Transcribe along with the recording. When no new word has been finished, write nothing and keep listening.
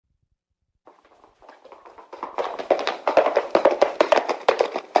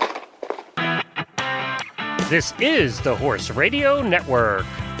This is the Horse Radio Network.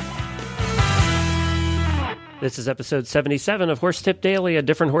 This is episode 77 of Horse Tip Daily, a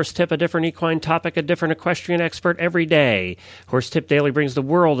different horse tip, a different equine topic, a different equestrian expert every day. Horse Tip Daily brings the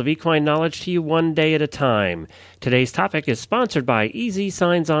world of equine knowledge to you one day at a time. Today's topic is sponsored by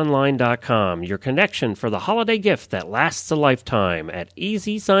EasySignsOnline.com, your connection for the holiday gift that lasts a lifetime at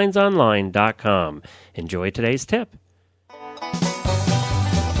EasySignsOnline.com. Enjoy today's tip.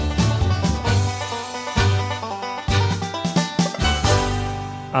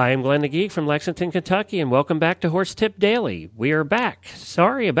 I am Glenn the Geek from Lexington, Kentucky, and welcome back to Horse Tip Daily. We are back.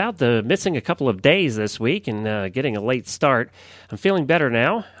 Sorry about the missing a couple of days this week and getting a late start. I'm feeling better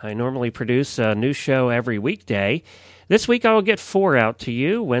now. I normally produce a new show every weekday. This week I will get 4 out to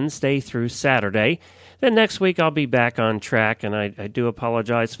you, Wednesday through Saturday. Then next week I'll be back on track, and I do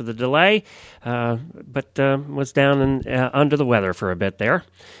apologize for the delay, but was down and under the weather for a bit there.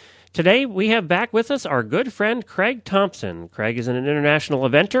 Today, we have back with us our good friend Craig Thompson. Craig is an international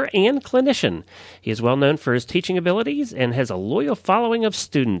eventer and clinician. He is well known for his teaching abilities and has a loyal following of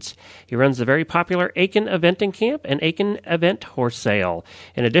students. He runs the very popular Aiken Eventing Camp and Aiken Event Horse Sale.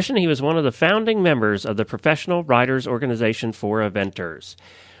 In addition, he was one of the founding members of the Professional Riders Organization for Eventers.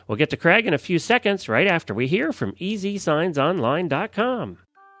 We'll get to Craig in a few seconds right after we hear from EasySignsOnline.com.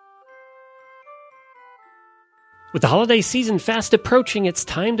 With the holiday season fast approaching, it's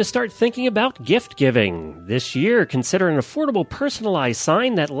time to start thinking about gift giving. This year, consider an affordable personalized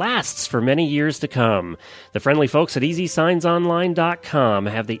sign that lasts for many years to come. The friendly folks at EasySignsOnline.com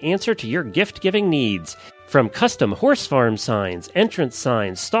have the answer to your gift-giving needs. From custom horse farm signs, entrance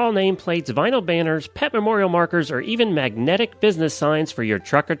signs, stall nameplates, vinyl banners, pet memorial markers, or even magnetic business signs for your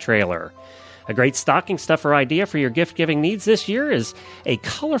truck or trailer. A great stocking stuffer idea for your gift-giving needs this year is a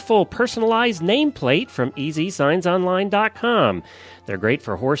colorful, personalized nameplate from EasySignsOnline.com. They're great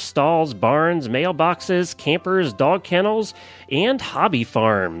for horse stalls, barns, mailboxes, campers, dog kennels, and hobby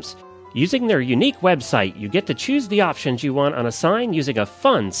farms. Using their unique website, you get to choose the options you want on a sign using a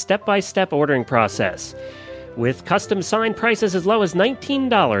fun step-by-step ordering process. With custom sign prices as low as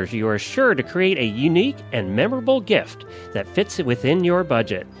 $19, you are sure to create a unique and memorable gift that fits within your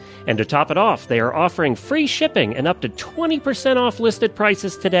budget. And to top it off, they are offering free shipping and up to 20% off listed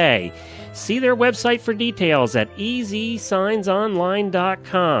prices today. See their website for details at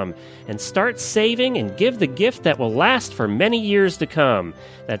EasySignsOnline.com and start saving and give the gift that will last for many years to come.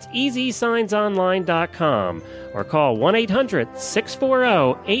 That's EasySignsOnline.com or call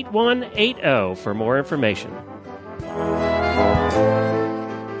 1-800-640-8180 for more information.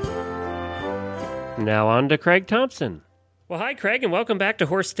 Now on to Craig Thompson. Well, hi, Craig, and welcome back to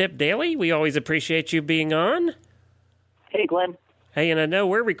Horse Tip Daily. We always appreciate you being on. Hey, Glenn. Hey, and I know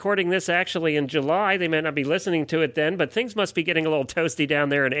we're recording this actually in July. They may not be listening to it then, but things must be getting a little toasty down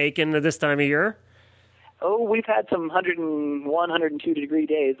there in Aiken this time of year. Oh, we've had some 101, 102 degree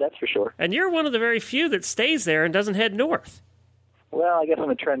days, that's for sure. And you're one of the very few that stays there and doesn't head north. Well, I guess I'm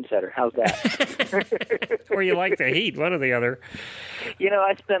a trendsetter. How's that? Or you like the heat, one or the other. You know,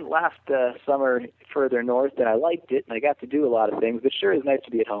 I spent last summer further north, and I liked it, and I got to do a lot of things, but sure is nice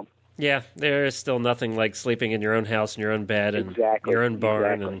to be at home. Yeah, there is still nothing like sleeping in your own house and your own bed and your own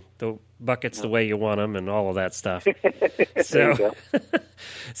barn and the buckets the way you want them and all of that stuff. So,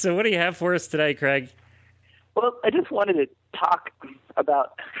 so what do you have for us today, Craig? Well, I just wanted to talk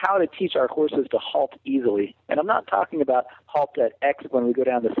about how to teach our horses to halt easily. And I'm not talking about halt at X when we go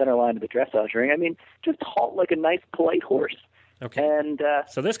down the center line of the dressage ring. I mean, just halt like a nice, polite horse. Okay. And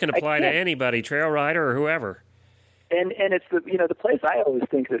so this can apply to anybody, trail rider or whoever. And it's the place I always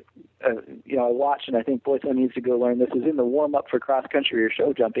think that I watch and I think boy, someone needs to go learn this is in the warm up for cross country or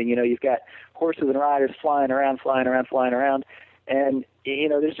show jumping. You know, you've got horses and riders flying around, and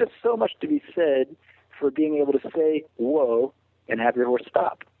there's just so much to be said for being able to say whoa and have your horse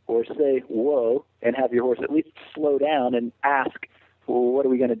stop, or say whoa and have your horse at least slow down and ask, well, what are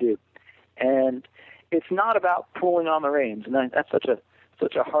we going to do? And it's not about pulling on the reins, and that's such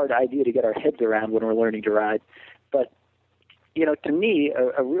a hard idea to get our heads around when we're learning to ride. But, to me,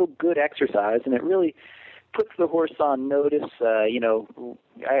 a real good exercise, and it really puts the horse on notice. I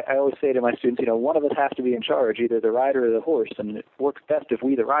always say to my students, one of us has to be in charge, either the rider or the horse, and it works best if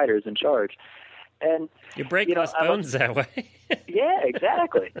we, the rider, is in charge. And you break less bones that way. Yeah,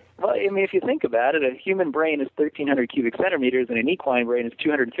 exactly. Well, I mean, if you think about it, a human brain is 1,300 cubic centimeters, and an equine brain is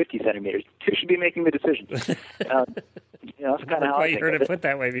 250 centimeters. Two should be making the decision. That's kind of how I think heard of it put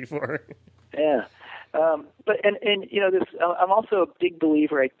that way before. Yeah. But I'm also a big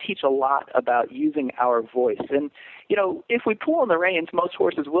believer. I teach a lot about using our voice. And, if we pull on the reins, most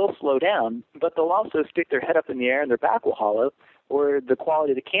horses will slow down, but they'll also stick their head up in the air and their back will hollow, or the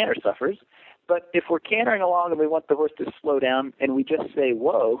quality of the canter suffers. But if we're cantering along and we want the horse to slow down and we just say,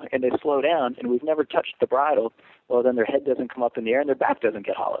 whoa, and they slow down and we've never touched the bridle, well, then their head doesn't come up in the air and their back doesn't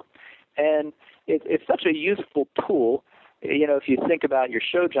get hollow. And it's such a useful tool. You know, if you think about your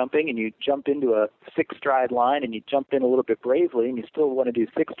show jumping and you jump into a 6-stride line and you jump in a little bit bravely and you still want to do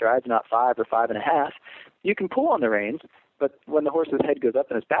 6 strides, not 5 or 5.5, you can pull on the reins, but when the horse's head goes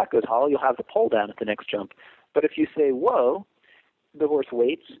up and his back goes hollow, you'll have the pull down at the next jump. But if you say, whoa, the horse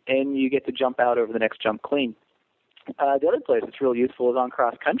waits and you get to jump out over the next jump clean. The other place that's real useful is on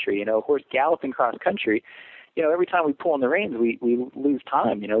cross country. You know, a horse galloping cross country, you know, every time we pull on the reins, we lose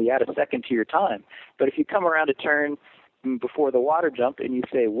time. You know, you add a second to your time. But if you come around a turn before the water jump and you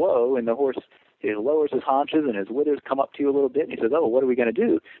say, whoa, and the horse lowers his haunches and his withers come up to you a little bit and he says, oh, what are we going to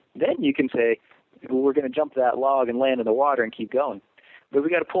do? Then you can say, well, we're going to jump that log and land in the water and keep going. But we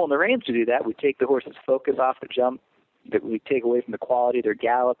got to pull on the reins to do that. We take the horse's focus off the jump, that we take away from the quality of their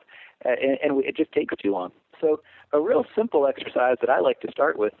gallop, and it just takes too long. So a real simple exercise that I like to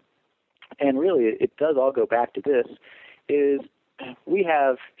start with, and really it does all go back to this, is we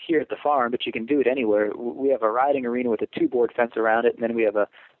have here at the farm, but you can do it anywhere, we have a riding arena with a 2-board fence around it, and then we have a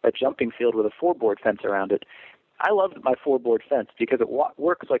jumping field with a 4-board fence around it. I love my 4-board fence because it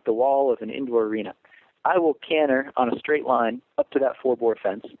works like the wall of an indoor arena. I will canter on a straight line up to that 4-board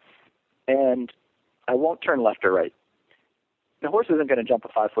fence, and I won't turn left or right. The horse isn't going to jump a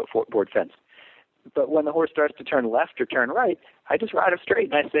 5-foot 4-board fence. But when the horse starts to turn left or turn right, I just ride him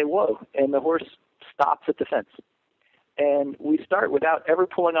straight and I say, whoa, and the horse stops at the fence. And we start without ever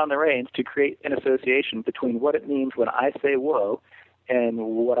pulling on the reins to create an association between what it means when I say whoa and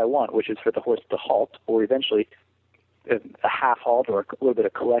what I want, which is for the horse to halt or eventually a half halt or a little bit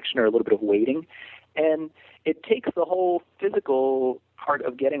of collection or a little bit of waiting. And it takes the whole physical part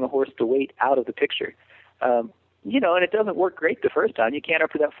of getting a horse to wait out of the picture. You know, and it doesn't work great the first time. You can't up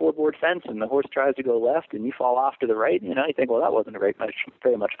to that 4-board fence and the horse tries to go left and you fall off to the right. You know, you think, well, that wasn't very much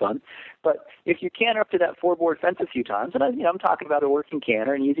fun. But if you canter up to that 4-board fence a few times, and I'm talking about a working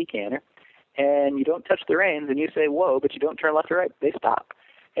canter, an easy canter, and you don't touch the reins and you say, whoa, but you don't turn left or right, they stop.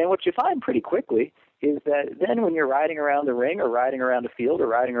 And what you find pretty quickly is that then when you're riding around the ring or riding around a field or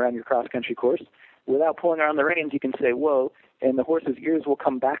riding around your cross-country course, without pulling on the reins, you can say, whoa, and the horse's ears will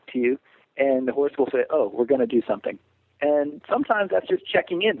come back to you, and the horse will say, oh, we're going to do something. And sometimes that's just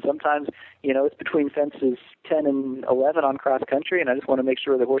checking in. Sometimes, you know, it's between fences 10 and 11 on cross-country, and I just want to make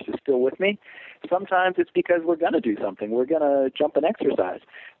sure the horse is still with me. Sometimes it's because we're going to do something. We're going to jump an exercise.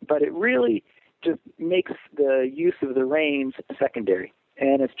 But it really just makes the use of the reins secondary,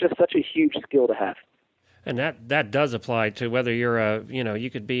 and it's just such a huge skill to have. And that does apply to whether you're you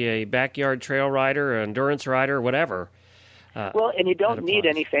could be a backyard trail rider, an endurance rider, whatever. Well, and you don't need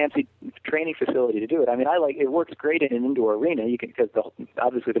any fancy training facility to do it. I mean, it works great in an indoor arena. You can, because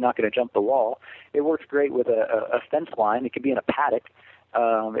obviously they're not going to jump the wall. It works great with a fence line. It could be in a paddock.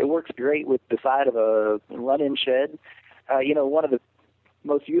 It works great with the side of a run-in shed. One of the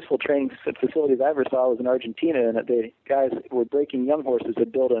most useful training facilities I ever saw was in Argentina, and the guys were breaking young horses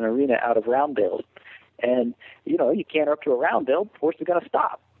that built an arena out of round bales. And, you canter up to a round bale, the horse is going to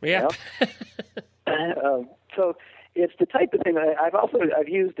stop. Yeah. So it's the type of thing that I've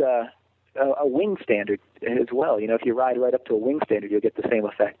used a wing standard as well. You know, if you ride right up to a wing standard, you'll get the same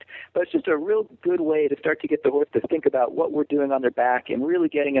effect. But it's just a real good way to start to get the horse to think about what we're doing on their back and really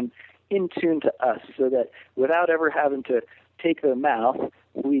getting them in tune to us so that without ever having to take their mouth,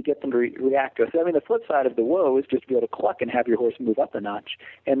 we get them to react to us. I mean, the flip side of the whoa is just to be able to cluck and have your horse move up a notch.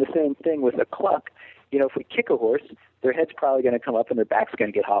 And the same thing with a cluck. You know, if we kick a horse, their head's probably going to come up and their back's going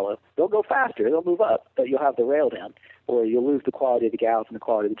to get hollow. They'll go faster, they'll move up, but you'll have the rail down, or you'll lose the quality of the gallop and the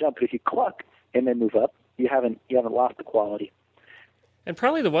quality of the jump. But if you cluck and then move up, you haven't lost the quality. And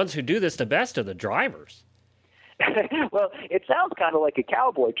probably the ones who do this the best are the drivers. Well, it sounds kind of like a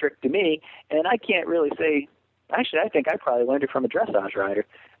cowboy trick to me, and I can't really say. Actually, I think I probably learned it from a dressage rider.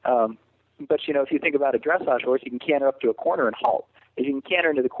 But, if you think about a dressage horse, you can canter up to a corner and halt. If you can canter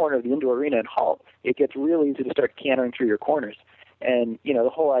into the corner of the indoor arena and halt, it gets real easy to start cantering through your corners. And, the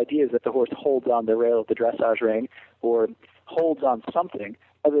whole idea is that the horse holds on the rail of the dressage ring or holds on something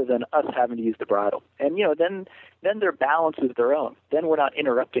other than us having to use the bridle. And, then their balance is their own. Then we're not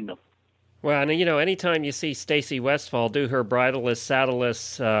interrupting them. Well, and anytime you see Stacy Westfall do her bridleless,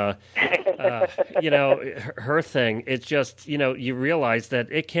 saddleless, her thing, it's just, you realize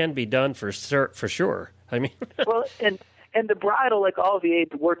that it can be done for sure. I mean, well, and the bridle, like all the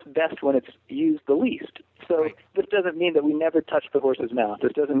aids, works best when it's used the least. So right. This doesn't mean that we never touch the horse's mouth.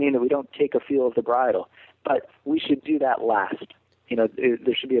 This doesn't mean that we don't take a feel of the bridle, but we should do that last.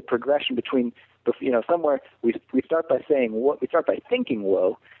 There should be a progression between, somewhere we start by saying what, we start by thinking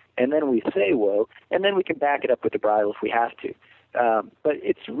whoa. and then we say whoa, and then we can back it up with the bridle if we have to. But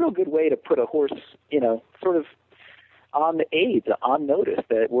it's a real good way to put a horse, sort of on the aids, on notice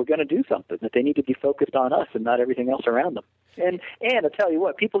that we're going to do something, that they need to be focused on us and not everything else around them. And I'll tell you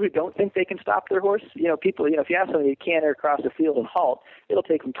what, people who don't think they can stop their horse, if you ask somebody to canter across a field and halt, it'll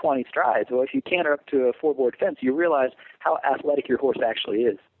take them 20 strides. Well, if you canter up to a 4-board fence, you realize how athletic your horse actually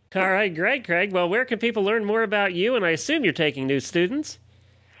is. All right, great, Craig. Well, where can people learn more about you? And I assume you're taking new students.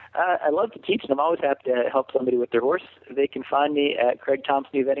 I love to teach them. I'm always happy to help somebody with their horse. They can find me at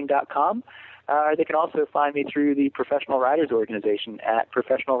CraigThompsonEventing.com. They can also find me through the Professional Riders Organization at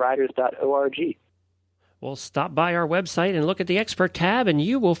professionalriders.org. Well, stop by our website and look at the Expert tab, and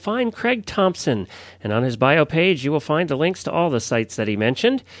you will find Craig Thompson. And on his bio page, you will find the links to all the sites that he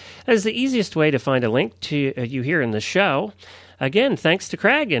mentioned. That is the easiest way to find a link to you here in the show. Again, thanks to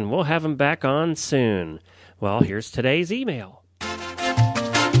Craig, and we'll have him back on soon. Well, here's today's email.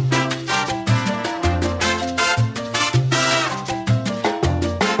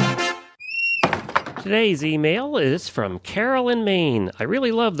 Today's email is from Carol in Maine. I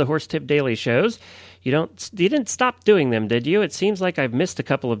really love the Horse Tip Daily shows. You didn't stop doing them, did you? It seems like I've missed a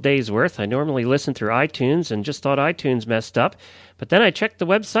couple of days' worth. I normally listen through iTunes and just thought iTunes messed up. But then I checked the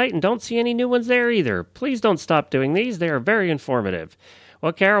website and don't see any new ones there either. Please don't stop doing these. They are very informative.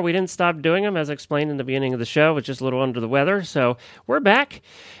 Well, Carol, we didn't stop doing them, as explained in the beginning of the show. Was just a little under the weather, so we're back.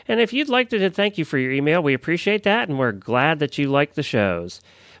 And if you'd like to thank you for your email, we appreciate that, and we're glad that you like the shows.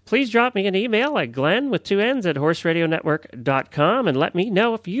 Please drop me an email at Glenn with 2 N's at horseradionetwork.com and let me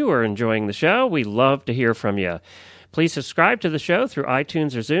know if you are enjoying the show. We love to hear from you. Please subscribe to the show through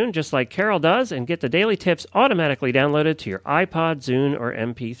iTunes or Zune, just like Carol does, and get the daily tips automatically downloaded to your iPod, Zune, or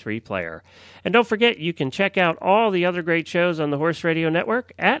MP3 player. And don't forget, you can check out all the other great shows on the Horse Radio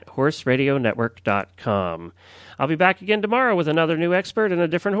Network at horseradionetwork.com. I'll be back again tomorrow with another new expert and a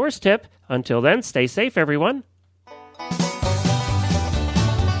different horse tip. Until then, stay safe, everyone.